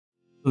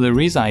The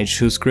reason I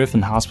choose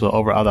Griffin Hospital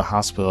over other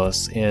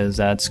hospitals is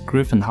that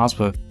Griffin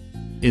Hospital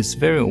is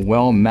very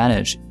well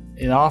managed.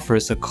 It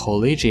offers a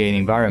collegiate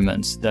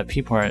environment that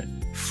people are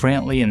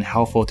friendly and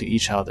helpful to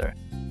each other.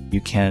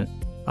 You can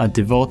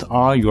devote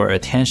all your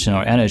attention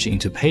or energy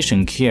into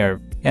patient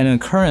care, and in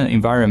current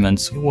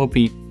environments, it will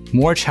be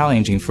more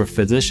challenging for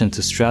physicians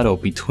to straddle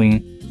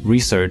between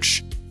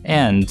research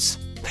and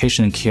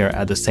patient care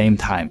at the same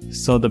time.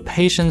 So the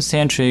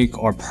patient-centric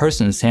or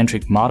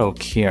person-centric model of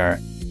care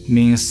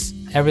means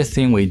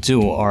everything we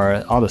do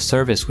or all the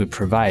service we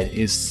provide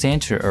is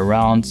centered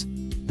around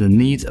the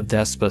needs of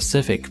that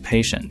specific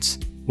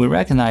patient. We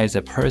recognize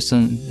that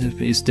person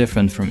is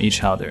different from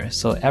each other,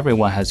 so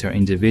everyone has their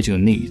individual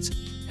needs,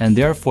 and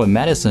therefore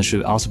medicine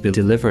should also be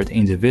delivered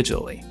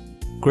individually.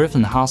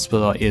 Griffin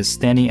Hospital is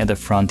standing at the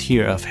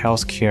frontier of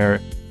healthcare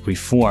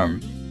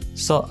reform.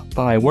 So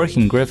by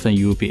working Griffin,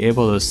 you will be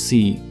able to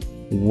see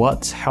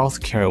what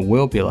healthcare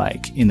will be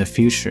like in the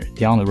future,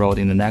 down the road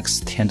in the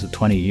next 10 to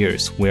 20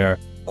 years, where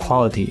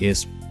quality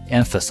is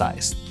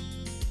emphasized.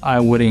 I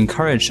would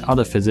encourage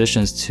other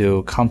physicians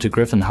to come to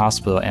Griffin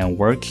Hospital and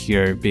work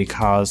here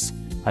because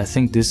I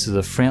think this is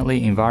a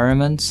friendly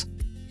environment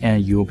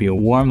and you'll be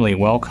warmly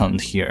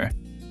welcomed here.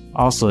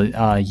 Also,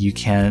 you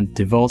can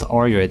devote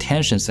all your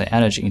attention and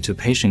energy into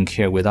patient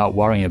care without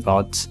worrying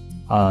about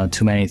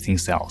too many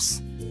things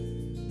else.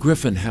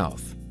 Griffin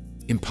Health,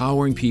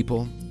 empowering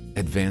people,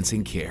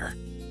 advancing care.